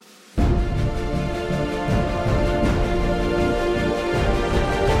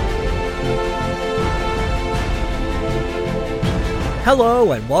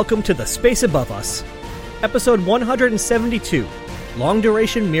Hello and welcome to The Space Above Us, Episode 172, Long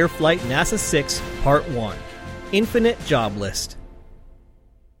Duration Mir Flight NASA-6, Part 1, Infinite Job List.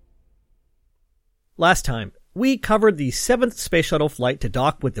 Last time, we covered the 7th Space Shuttle flight to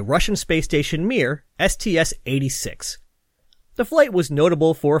dock with the Russian space station Mir, STS-86. The flight was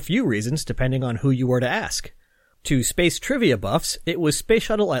notable for a few reasons depending on who you were to ask. To space trivia buffs, it was Space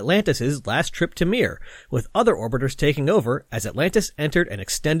Shuttle Atlantis' last trip to Mir, with other orbiters taking over as Atlantis entered an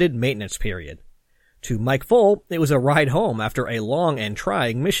extended maintenance period. To Mike Foale, it was a ride home after a long and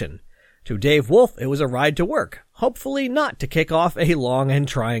trying mission. To Dave Wolf, it was a ride to work, hopefully not to kick off a long and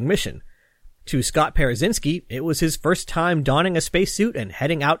trying mission. To Scott Parazynski, it was his first time donning a spacesuit and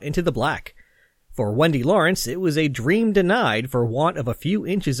heading out into the black. For Wendy Lawrence, it was a dream denied for want of a few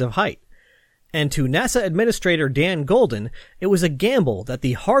inches of height. And to NASA Administrator Dan Golden, it was a gamble that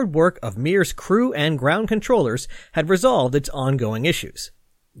the hard work of Mir's crew and ground controllers had resolved its ongoing issues.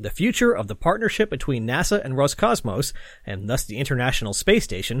 The future of the partnership between NASA and Roscosmos, and thus the International Space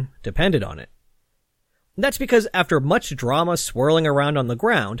Station, depended on it. That's because after much drama swirling around on the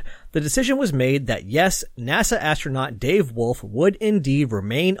ground, the decision was made that yes, NASA astronaut Dave Wolf would indeed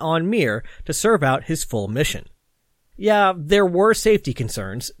remain on Mir to serve out his full mission. Yeah, there were safety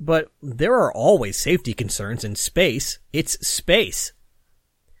concerns, but there are always safety concerns in space. It's space.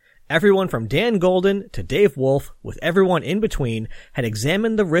 Everyone from Dan Golden to Dave Wolf, with everyone in between, had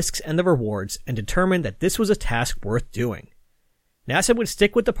examined the risks and the rewards and determined that this was a task worth doing. NASA would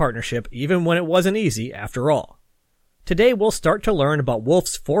stick with the partnership even when it wasn't easy, after all. Today we'll start to learn about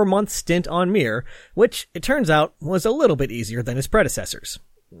Wolf's 4-month stint on Mir, which, it turns out, was a little bit easier than his predecessors.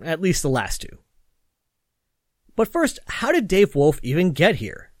 At least the last two. But first, how did Dave Wolf even get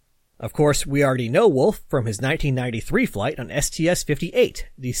here? Of course, we already know Wolf from his 1993 flight on STS-58,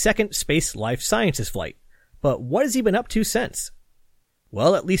 the second Space Life Sciences flight. But what has he been up to since?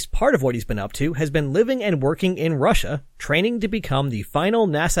 Well, at least part of what he's been up to has been living and working in Russia, training to become the final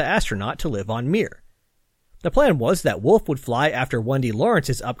NASA astronaut to live on Mir. The plan was that Wolf would fly after Wendy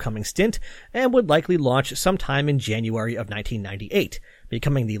Lawrence's upcoming stint and would likely launch sometime in January of 1998,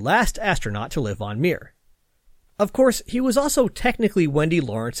 becoming the last astronaut to live on Mir. Of course, he was also technically Wendy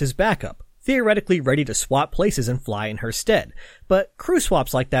Lawrence's backup, theoretically ready to swap places and fly in her stead, but crew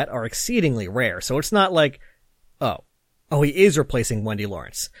swaps like that are exceedingly rare, so it's not like, oh, he is replacing Wendy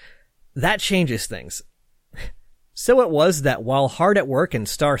Lawrence. That changes things. So it was that while hard at work in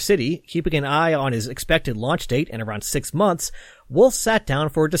Star City, keeping an eye on his expected launch date in around 6 months, Wolf sat down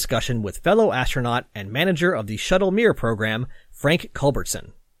for a discussion with fellow astronaut and manager of the Shuttle Mir program, Frank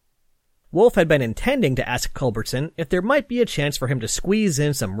Culbertson. Wolf had been intending to ask Culbertson if there might be a chance for him to squeeze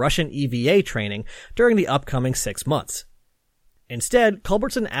in some Russian EVA training during the upcoming 6 months. Instead,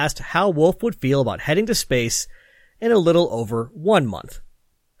 Culbertson asked how Wolf would feel about heading to space in a little over 1 month.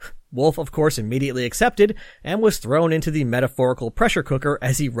 Wolf, of course, immediately accepted and was thrown into the metaphorical pressure cooker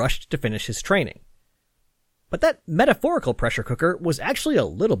as he rushed to finish his training. But that metaphorical pressure cooker was actually a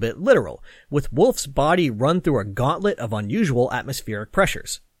little bit literal, with Wolf's body run through a gauntlet of unusual atmospheric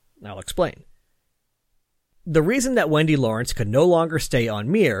pressures. I'll explain. The reason that Wendy Lawrence could no longer stay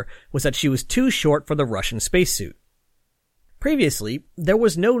on Mir was that she was too short for the Russian spacesuit. Previously, there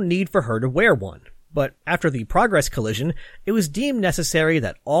was no need for her to wear one, but after the Progress collision, it was deemed necessary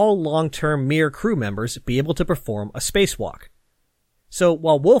that all long-term Mir crew members be able to perform a spacewalk. So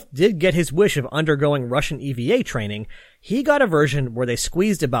while Wolf did get his wish of undergoing Russian EVA training, he got a version where they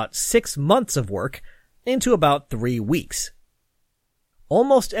squeezed about 6 months of work into about 3 weeks.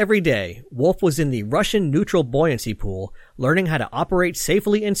 Almost every day, Wolf was in the Russian neutral buoyancy pool, learning how to operate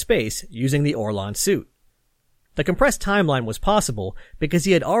safely in space using the Orlan suit. The compressed timeline was possible because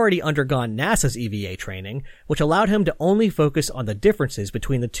he had already undergone NASA's EVA training, which allowed him to only focus on the differences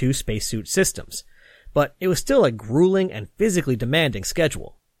between the two spacesuit systems. But it was still a grueling and physically demanding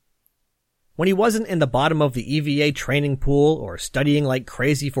schedule. When he wasn't in the bottom of the EVA training pool or studying like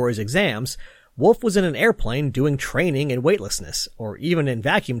crazy for his exams, Wolf was in an airplane doing training in weightlessness, or even in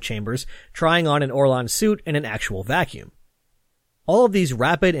vacuum chambers trying on an Orlan suit in an actual vacuum. All of these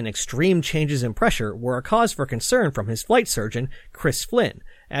rapid and extreme changes in pressure were a cause for concern from his flight surgeon, Chris Flynn,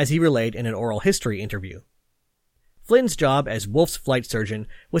 as he relayed in an oral history interview. Flynn's job as Wolf's flight surgeon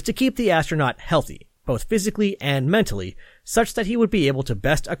was to keep the astronaut healthy, both physically and mentally, such that he would be able to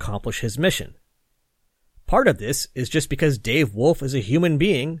best accomplish his mission. Part of this is just because Dave Wolf is a human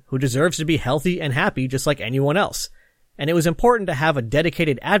being who deserves to be healthy and happy just like anyone else, and it was important to have a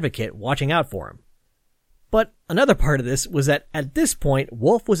dedicated advocate watching out for him. But another part of this was that at this point,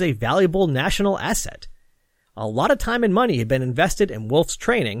 Wolf was a valuable national asset. A lot of time and money had been invested in Wolf's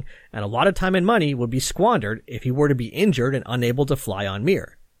training, and a lot of time and money would be squandered if he were to be injured and unable to fly on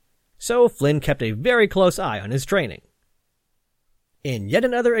Mir. So Flynn kept a very close eye on his training. In yet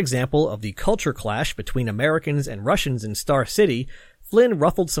another example of the culture clash between Americans and Russians in Star City, Flynn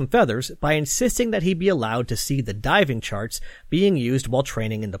ruffled some feathers by insisting that he be allowed to see the diving charts being used while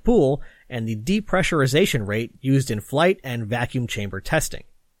training in the pool and the depressurization rate used in flight and vacuum chamber testing.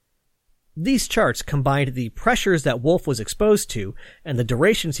 These charts combined the pressures that Wolf was exposed to and the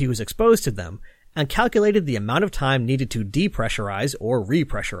durations he was exposed to them, and calculated the amount of time needed to depressurize or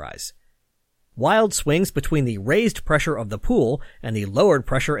repressurize. Wild swings between the raised pressure of the pool and the lowered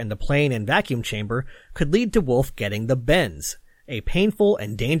pressure in the plane and vacuum chamber could lead to Wolf getting the bends, a painful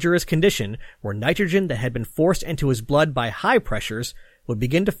and dangerous condition where nitrogen that had been forced into his blood by high pressures would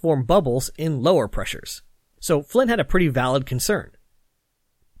begin to form bubbles in lower pressures. So Flynn had a pretty valid concern.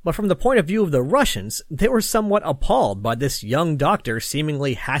 But from the point of view of the Russians, they were somewhat appalled by this young doctor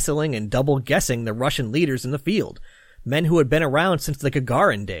seemingly hassling and double-guessing the Russian leaders in the field, men who had been around since the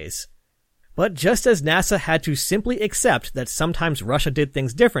Gagarin days. But just as NASA had to simply accept that sometimes Russia did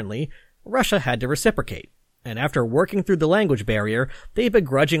things differently, Russia had to reciprocate. And after working through the language barrier, they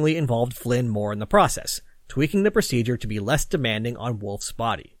begrudgingly involved Flynn more in the process, tweaking the procedure to be less demanding on Wolf's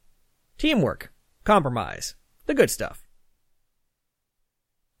body. Teamwork. Compromise. The good stuff.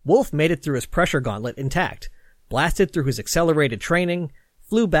 Wolf made it through his pressure gauntlet intact, blasted through his accelerated training,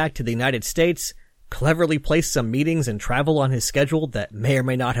 flew back to the United States, cleverly placed some meetings and travel on his schedule that may or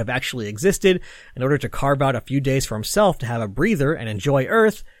may not have actually existed in order to carve out a few days for himself to have a breather and enjoy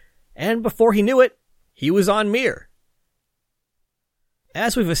Earth, and before he knew it, he was on Mir.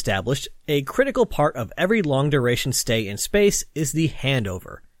 As we've established, a critical part of every long-duration stay in space is the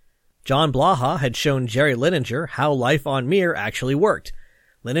handover. John Blaha had shown Jerry Linenger how life on Mir actually worked.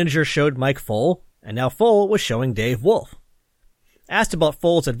 Linenger showed Mike Foale, and now Foale was showing Dave Wolf. Asked about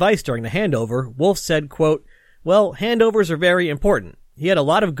Foale's advice during the handover, Wolf said, quote, "Well, handovers are very important. He had a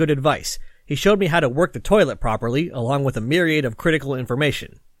lot of good advice. He showed me how to work the toilet properly, along with a myriad of critical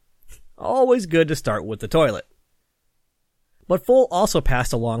information." Always good to start with the toilet. But Foale also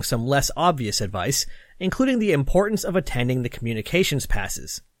passed along some less obvious advice, including the importance of attending the communications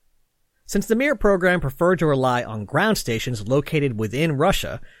passes. Since the Mir program preferred to rely on ground stations located within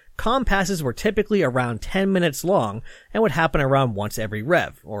Russia, comm passes were typically around 10 minutes long and would happen around once every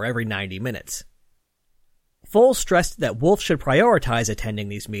rev, or every 90 minutes. Foale stressed that Wolf should prioritize attending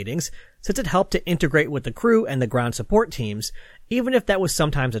these meetings, since it helped to integrate with the crew and the ground support teams, even if that was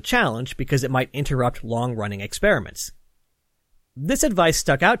sometimes a challenge because it might interrupt long-running experiments. This advice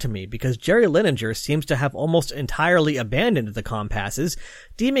stuck out to me because Jerry Linenger seems to have almost entirely abandoned the comm passes,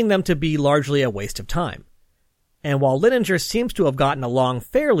 deeming them to be largely a waste of time. And while Linenger seems to have gotten along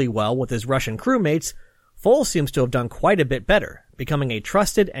fairly well with his Russian crewmates, Foale seems to have done quite a bit better, becoming a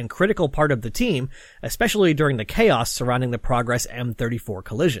trusted and critical part of the team, especially during the chaos surrounding the Progress M34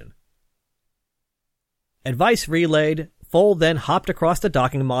 collision. Advice relayed, Foale then hopped across the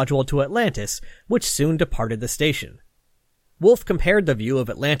docking module to Atlantis, which soon departed the station. Wolf compared the view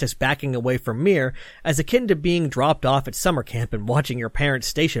of Atlantis backing away from Mir as akin to being dropped off at summer camp and watching your parents'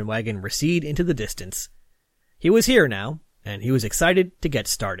 station wagon recede into the distance. He was here now, and he was excited to get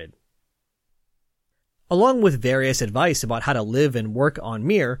started. Along with various advice about how to live and work on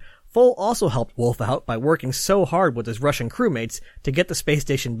Mir, Foale also helped Wolf out by working so hard with his Russian crewmates to get the space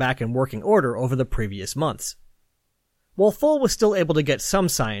station back in working order over the previous months. While Foale was still able to get some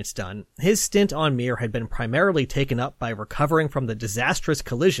science done, his stint on Mir had been primarily taken up by recovering from the disastrous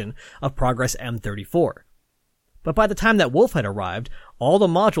collision of Progress M34. But by the time that Wolf had arrived, all the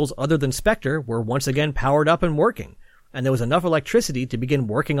modules other than Spectre were once again powered up and working, and there was enough electricity to begin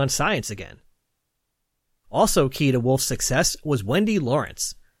working on science again. Also key to Wolf's success was Wendy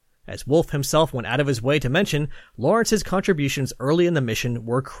Lawrence. As Wolf himself went out of his way to mention, Lawrence's contributions early in the mission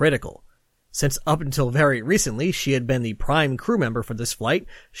were critical. Since up until very recently she had been the prime crew member for this flight,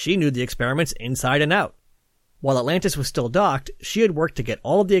 she knew the experiments inside and out. While Atlantis was still docked, she had worked to get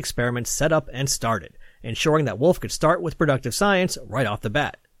all of the experiments set up and started, ensuring that Wolf could start with productive science right off the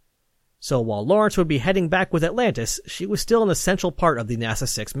bat. So while Lawrence would be heading back with Atlantis, she was still an essential part of the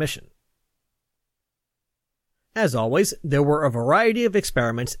NASA-6 mission. As always, there were a variety of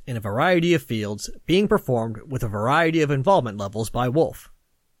experiments in a variety of fields being performed with a variety of involvement levels by Wolf.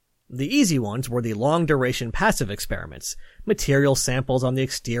 The easy ones were the long-duration passive experiments, material samples on the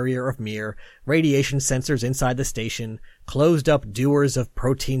exterior of Mir, radiation sensors inside the station, closed-up dewars of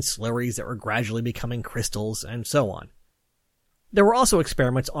protein slurries that were gradually becoming crystals, and so on. There were also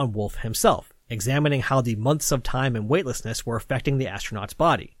experiments on Wolf himself, examining how the months of time and weightlessness were affecting the astronaut's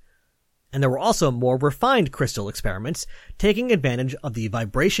body. And there were also more refined crystal experiments, taking advantage of the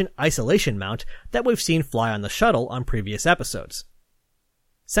vibration isolation mount that we've seen fly on the shuttle on previous episodes.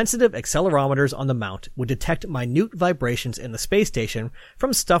 Sensitive accelerometers on the mount would detect minute vibrations in the space station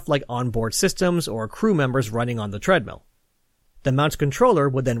from stuff like onboard systems or crew members running on the treadmill. The mount's controller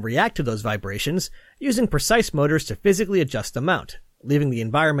would then react to those vibrations, using precise motors to physically adjust the mount, leaving the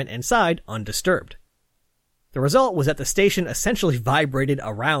environment inside undisturbed. The result was that the station essentially vibrated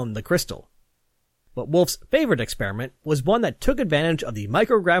around the crystal. But Wolf's favorite experiment was one that took advantage of the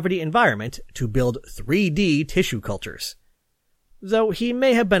microgravity environment to build 3D tissue cultures. Though he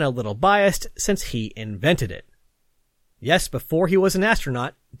may have been a little biased since he invented it. Yes, before he was an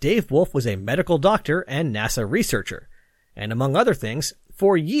astronaut, Dave Wolf was a medical doctor and NASA researcher. And among other things,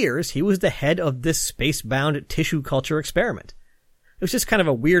 for years he was the head of this space-bound tissue culture experiment. It was just kind of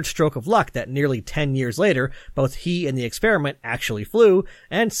a weird stroke of luck that nearly 10 years later, both he and the experiment actually flew,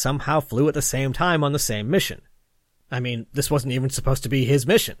 and somehow flew at the same time on the same mission. I mean, this wasn't even supposed to be his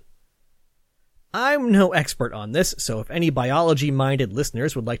mission. I'm no expert on this, so if any biology-minded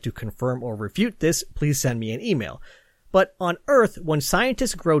listeners would like to confirm or refute this, please send me an email. But on Earth, when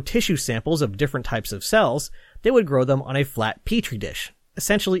scientists grow tissue samples of different types of cells, they would grow them on a flat petri dish,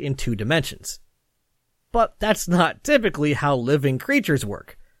 essentially in 2 dimensions. But that's not typically how living creatures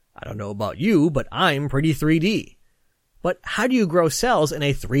work. I don't know about you, but I'm pretty 3D. But how do you grow cells in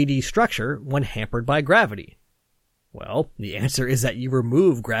a 3D structure when hampered by gravity? Well, the answer is that you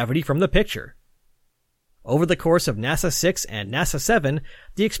remove gravity from the picture. Over the course of NASA-6 and NASA-7,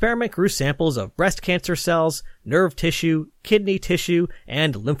 the experiment grew samples of breast cancer cells, nerve tissue, kidney tissue,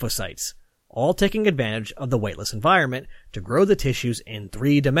 and lymphocytes, all taking advantage of the weightless environment to grow the tissues in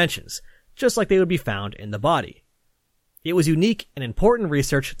 3 dimensions, just like they would be found in the body. It was unique and important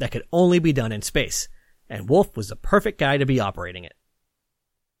research that could only be done in space, and Wolf was the perfect guy to be operating it.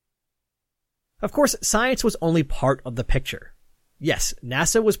 Of course, science was only part of the picture. Yes,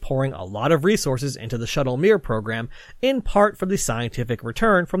 NASA was pouring a lot of resources into the Shuttle Mir program, in part for the scientific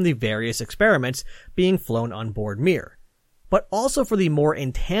return from the various experiments being flown on board Mir, but also for the more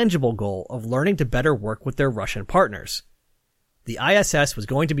intangible goal of learning to better work with their Russian partners. The ISS was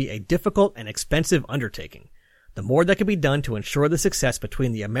going to be a difficult and expensive undertaking. The more that could be done to ensure the success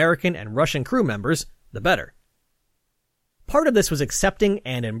between the American and Russian crew members, the better. Part of this was accepting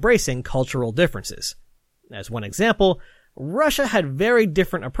and embracing cultural differences. As one example, Russia had very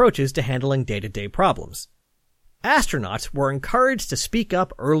different approaches to handling day-to-day problems. Astronauts were encouraged to speak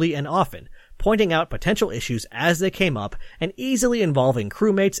up early and often, pointing out potential issues as they came up and easily involving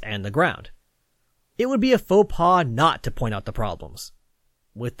crewmates and the ground. It would be a faux pas not to point out the problems.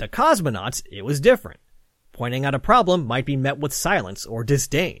 With the cosmonauts, it was different. Pointing out a problem might be met with silence or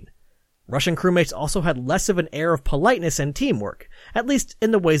disdain. Russian crewmates also had less of an air of politeness and teamwork, at least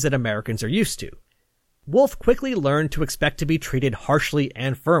in the ways that Americans are used to. Wolf quickly learned to expect to be treated harshly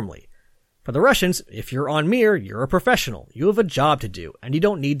and firmly. For the Russians, if you're on Mir, you're a professional, you have a job to do, and you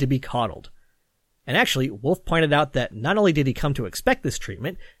don't need to be coddled. And actually, Wolf pointed out that not only did he come to expect this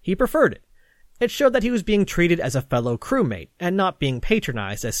treatment, he preferred it. It showed that he was being treated as a fellow crewmate, and not being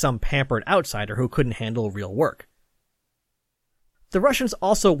patronized as some pampered outsider who couldn't handle real work. The Russians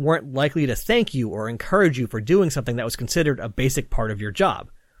also weren't likely to thank you or encourage you for doing something that was considered a basic part of your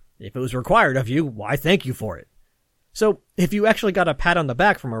job. If it was required of you, why thank you for it? So, if you actually got a pat on the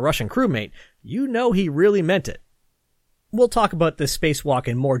back from a Russian crewmate, you know he really meant it. We'll talk about this spacewalk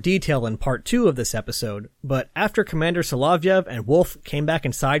in more detail in part 2 of this episode, but after Commander Solovyev and Wolf came back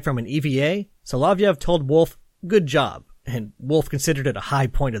inside from an EVA, Solovyev told Wolf, "Good job," and Wolf considered it a high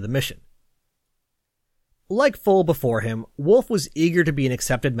point of the mission. Like Full before him, Wolf was eager to be an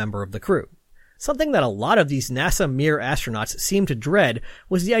accepted member of the crew. Something that a lot of these NASA Mir astronauts seemed to dread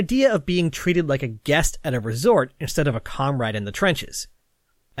was the idea of being treated like a guest at a resort instead of a comrade in the trenches.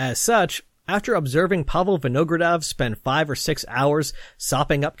 As such, after observing Pavel Vinogradov spend 5 or 6 hours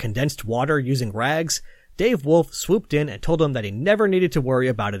sopping up condensed water using rags, Dave Wolf swooped in and told him that he never needed to worry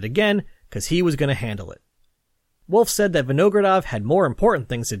about it again, because he was going to handle it. Wolf said that Vinogradov had more important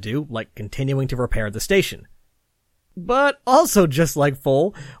things to do, like continuing to repair the station. But also, just like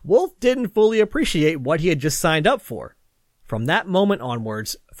Full, Wolf didn't fully appreciate what he had just signed up for. From that moment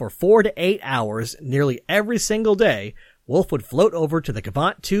onwards, for 4 to 8 hours, nearly every single day, Wolf would float over to the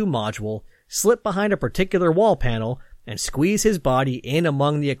Gavant 2 module, slip behind a particular wall panel, and squeeze his body in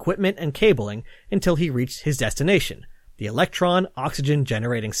among the equipment and cabling until he reached his destination, the Electron Oxygen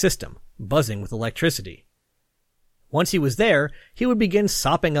Generating System, buzzing with electricity. Once he was there, he would begin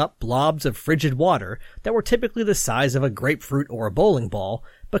sopping up blobs of frigid water that were typically the size of a grapefruit or a bowling ball,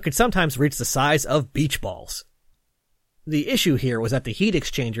 but could sometimes reach the size of beach balls. The issue here was that the heat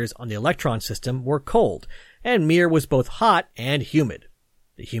exchangers on the Electron system were cold, and Mir was both hot and humid.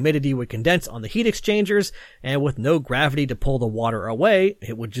 The humidity would condense on the heat exchangers, and with no gravity to pull the water away,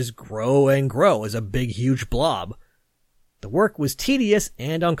 it would just grow and grow as a big huge blob. The work was tedious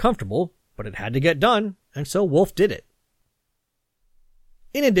and uncomfortable, but it had to get done, and so Wolf did it.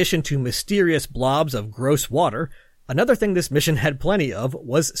 In addition to mysterious blobs of gross water, another thing this mission had plenty of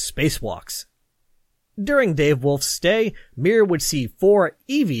was spacewalks. During Dave Wolf's stay, Mir would see 4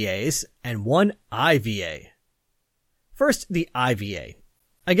 EVAs and 1 IVA. First, the IVA.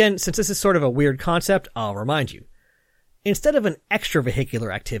 Again, since this is sort of a weird concept, I'll remind you. Instead of an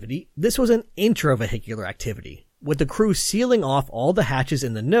extravehicular activity, this was an intravehicular activity, with the crew sealing off all the hatches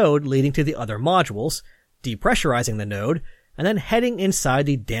in the node leading to the other modules, depressurizing the node, and then heading inside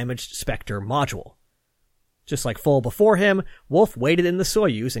the damaged Spectre module. Just like Foale before him, Wolf waited in the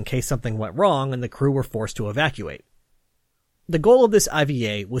Soyuz in case something went wrong and the crew were forced to evacuate. The goal of this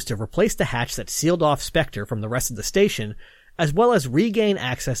IVA was to replace the hatch that sealed off Spectre from the rest of the station, as well as regain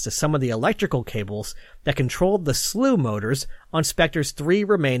access to some of the electrical cables that controlled the slew motors on Spectre's 3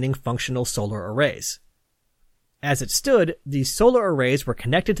 remaining functional solar arrays. As it stood, these solar arrays were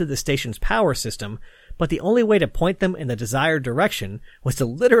connected to the station's power system, but the only way to point them in the desired direction was to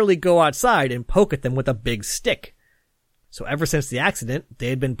literally go outside and poke at them with a big stick. So ever since the accident, they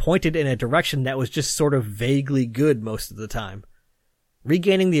had been pointed in a direction that was just sort of vaguely good most of the time.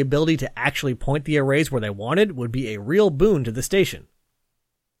 Regaining the ability to actually point the arrays where they wanted would be a real boon to the station.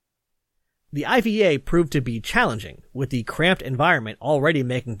 The IVA proved to be challenging, with the cramped environment already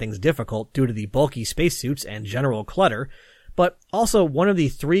making things difficult due to the bulky spacesuits and general clutter, but also one of the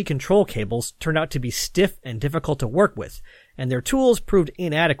 3 control cables turned out to be stiff and difficult to work with, and their tools proved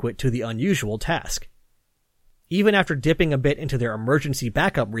inadequate to the unusual task. Even after dipping a bit into their emergency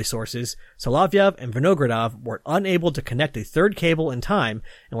backup resources, Solovyev and Vinogradov were unable to connect a 3rd cable in time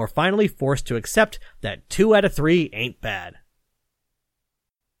and were finally forced to accept that 2 out of 3 ain't bad.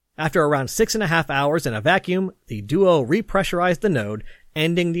 After around 6.5 hours in a vacuum, the duo repressurized the node,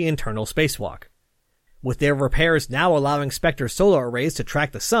 ending the internal spacewalk. With their repairs now allowing Spectre's solar arrays to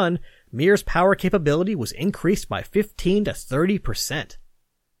track the sun, Mir's power capability was increased by 15 to 30%.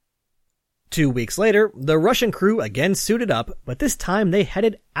 2 weeks later, the Russian crew again suited up, but this time they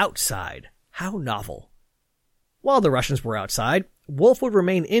headed outside. How novel. While the Russians were outside, Wolf would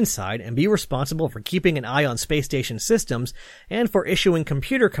remain inside and be responsible for keeping an eye on space station systems and for issuing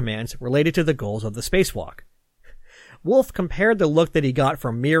computer commands related to the goals of the spacewalk. Wolf compared the look that he got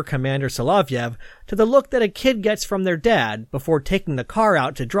from Mir Commander Solovyev to the look that a kid gets from their dad before taking the car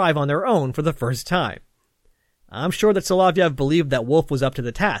out to drive on their own for the first time. I'm sure that Solovyev believed that Wolf was up to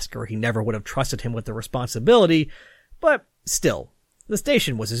the task, or he never would have trusted him with the responsibility, but still, the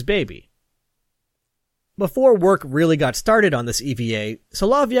station was his baby. Before work really got started on this EVA,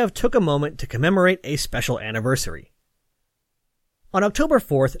 Solovyev took a moment to commemorate a special anniversary. On October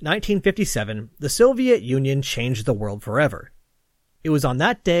 4th, 1957, the Soviet Union changed the world forever. It was on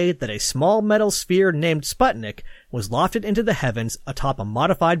that day that a small metal sphere named Sputnik was lofted into the heavens atop a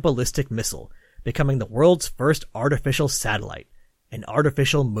modified ballistic missile, becoming the world's first artificial satellite, an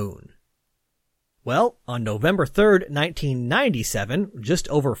artificial moon. Well, on November 3rd, 1997, just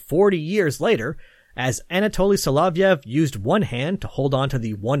over 40 years later, as Anatoly Solovyev used one hand to hold on to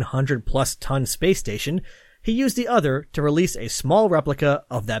the 100-plus ton space station, he used the other to release a small replica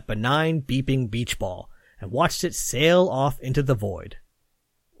of that benign beeping beach ball and watched it sail off into the void.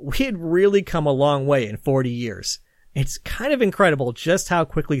 We had really come a long way in 40 years. It's kind of incredible just how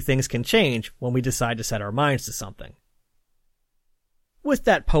quickly things can change when we decide to set our minds to something. With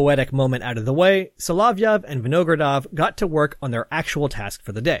that poetic moment out of the way, Solovyev and Vinogradov got to work on their actual task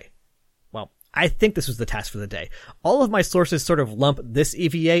for the day. Well, I think this was the task for the day. All of my sources sort of lump this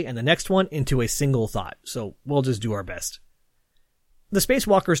EVA and the next one into a single thought, so we'll just do our best. The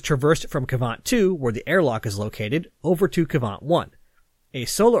spacewalkers traversed from Kvant 2, where the airlock is located, over to Kvant 1. A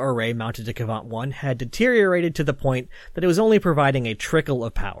solar array mounted to Kvant 1 had deteriorated to the point that it was only providing a trickle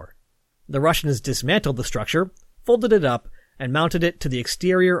of power. The Russians dismantled the structure, folded it up, and mounted it to the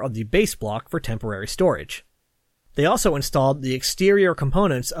exterior of the base block for temporary storage. They also installed the exterior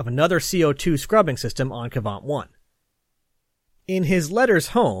components of another CO2 scrubbing system on Kvant 1. In his letters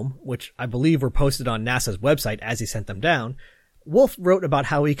home, which I believe were posted on NASA's website as he sent them down, Wolf wrote about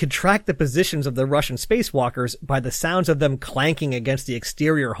how he could track the positions of the Russian spacewalkers by the sounds of them clanking against the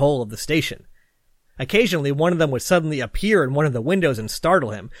exterior hull of the station. Occasionally, one of them would suddenly appear in one of the windows and startle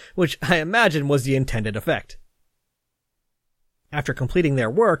him, which I imagine was the intended effect. After completing their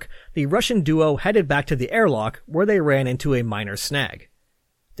work, the Russian duo headed back to the airlock, where they ran into a minor snag.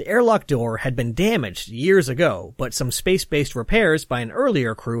 The airlock door had been damaged years ago, but some space-based repairs by an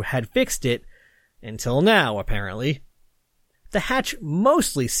earlier crew had fixed it, until now, apparently. The hatch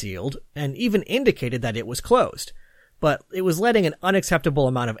mostly sealed, and even indicated that it was closed, but it was letting an unacceptable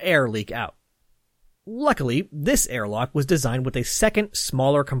amount of air leak out. Luckily, this airlock was designed with a second,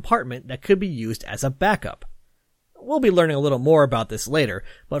 smaller compartment that could be used as a backup. We'll be learning a little more about this later,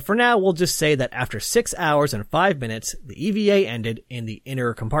 but for now we'll just say that after 6 hours and 5 minutes, the EVA ended in the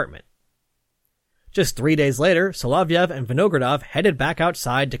inner compartment. Just 3 days later, Solovyev and Vinogradov headed back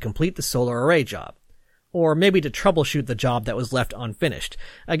outside to complete the solar array job. Or maybe to troubleshoot the job that was left unfinished.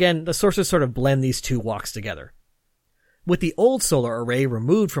 Again, the sources sort of blend these two walks together. With the old solar array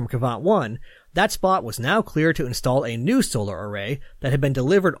removed from Kvant 1, that spot was now clear to install a new solar array that had been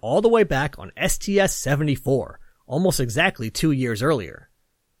delivered all the way back on STS-74, almost exactly 2 years earlier.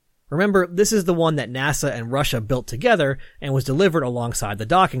 Remember, this is the one that NASA and Russia built together and was delivered alongside the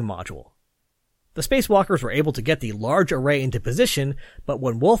docking module. The spacewalkers were able to get the large array into position, but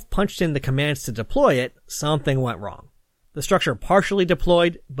when Wolf punched in the commands to deploy it, something went wrong. The structure partially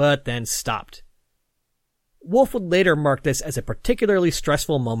deployed, but then stopped. Wolf would later mark this as a particularly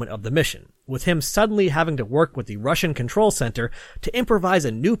stressful moment of the mission, with him suddenly having to work with the Russian control center to improvise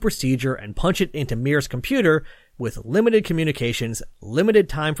a new procedure and punch it into Mir's computer with limited communications, limited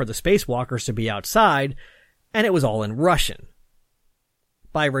time for the spacewalkers to be outside, and it was all in Russian.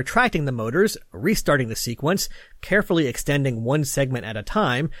 By retracting the motors, restarting the sequence, carefully extending one segment at a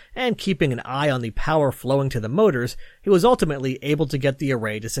time, and keeping an eye on the power flowing to the motors, he was ultimately able to get the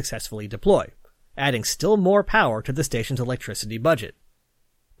array to successfully deploy, adding still more power to the station's electricity budget.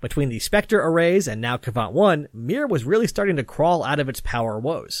 Between the Spectre arrays and now Kvant 1, Mir was really starting to crawl out of its power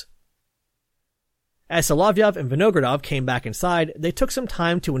woes. As Solovyev and Vinogradov came back inside, they took some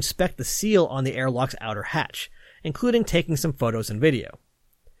time to inspect the seal on the airlock's outer hatch, including taking some photos and video.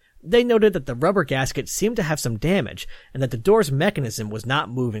 They noted that the rubber gasket seemed to have some damage and that the door's mechanism was not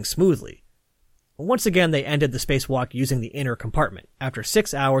moving smoothly. Once again, they ended the spacewalk using the inner compartment, after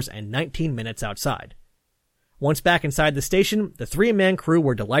 6 hours and 19 minutes outside. Once back inside the station, the three-man crew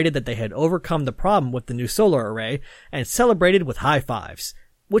were delighted that they had overcome the problem with the new solar array and celebrated with high fives,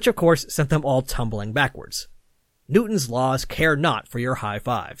 which of course sent them all tumbling backwards. Newton's laws care not for your high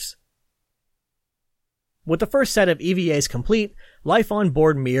fives. With the first set of EVAs complete, life on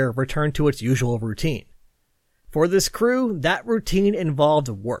board Mir returned to its usual routine. For this crew, that routine involved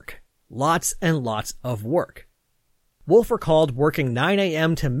work. Lots and lots of work. Wolf recalled working 9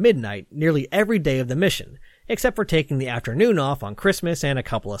 a.m. to midnight nearly every day of the mission, except for taking the afternoon off on Christmas and a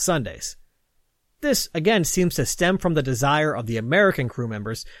couple of Sundays. This, again, seems to stem from the desire of the American crew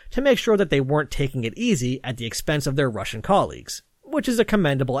members to make sure that they weren't taking it easy at the expense of their Russian colleagues, which is a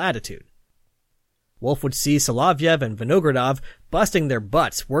commendable attitude. Wolf would see Solovyev and Vinogradov busting their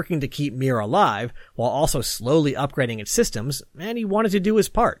butts working to keep Mir alive, while also slowly upgrading its systems, and he wanted to do his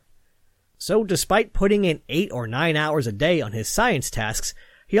part. So despite putting in 8 or 9 hours a day on his science tasks,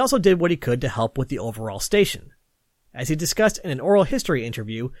 he also did what he could to help with the overall station. As he discussed in an oral history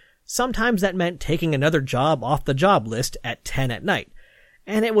interview, sometimes that meant taking another job off the job list at 10 at night,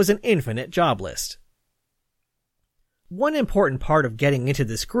 and it was an infinite job list. One important part of getting into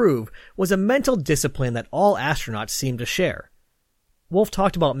this groove was a mental discipline that all astronauts seemed to share. Wolf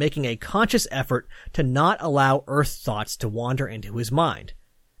talked about making a conscious effort to not allow Earth thoughts to wander into his mind.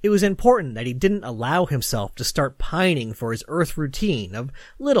 It was important that he didn't allow himself to start pining for his Earth routine of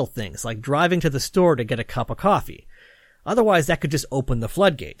little things like driving to the store to get a cup of coffee. Otherwise, that could just open the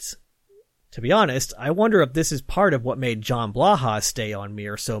floodgates. To be honest, I wonder if this is part of what made John Blaha's stay on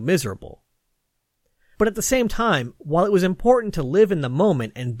Mir so miserable. But at the same time, while it was important to live in the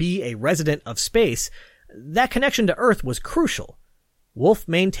moment and be a resident of space, that connection to Earth was crucial. Wolf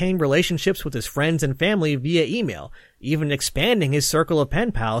maintained relationships with his friends and family via email, even expanding his circle of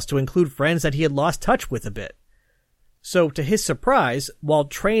pen pals to include friends that he had lost touch with a bit. So, to his surprise, while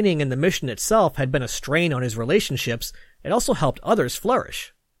training and the mission itself had been a strain on his relationships, it also helped others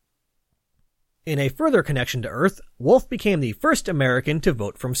flourish. In a further connection to Earth, Wolf became the first American to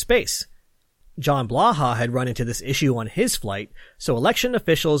vote from space. John Blaha had run into this issue on his flight, so election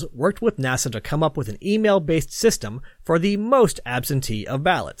officials worked with NASA to come up with an email-based system for the most absentee of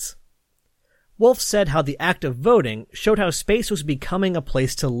ballots. Wolf said how the act of voting showed how space was becoming a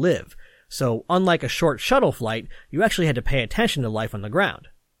place to live, so unlike a short shuttle flight, you actually had to pay attention to life on the ground.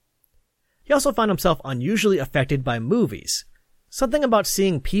 He also found himself unusually affected by movies. Something about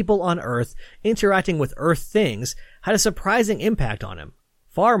seeing people on Earth interacting with Earth things had a surprising impact on him,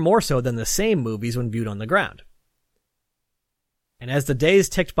 far more so than the same movies when viewed on the ground. And as the days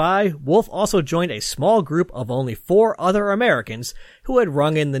ticked by, Wolf also joined a small group of only 4 other Americans who had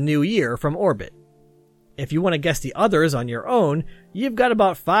rung in the new year from orbit. If you want to guess the others on your own, you've got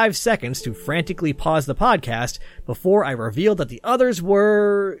about 5 seconds to frantically pause the podcast before I reveal that the others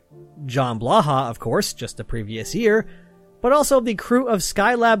were John Blaha, of course, just the previous year, but also the crew of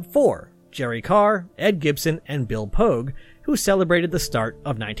Skylab 4, Jerry Carr, Ed Gibson, and Bill Pogue, who celebrated the start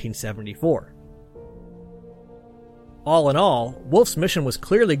of 1974. All in all, Wolf's mission was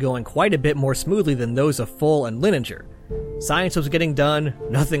clearly going quite a bit more smoothly than those of Full and Linenger. Science was getting done,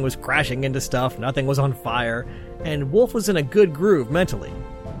 nothing was crashing into stuff, nothing was on fire, and Wolf was in a good groove mentally.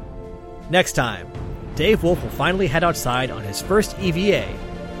 Next time, Dave Wolf will finally head outside on his first EVA,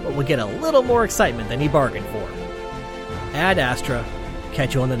 but will get a little more excitement than he bargained for. Ad Astra,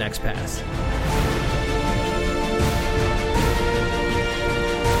 catch you on the next pass.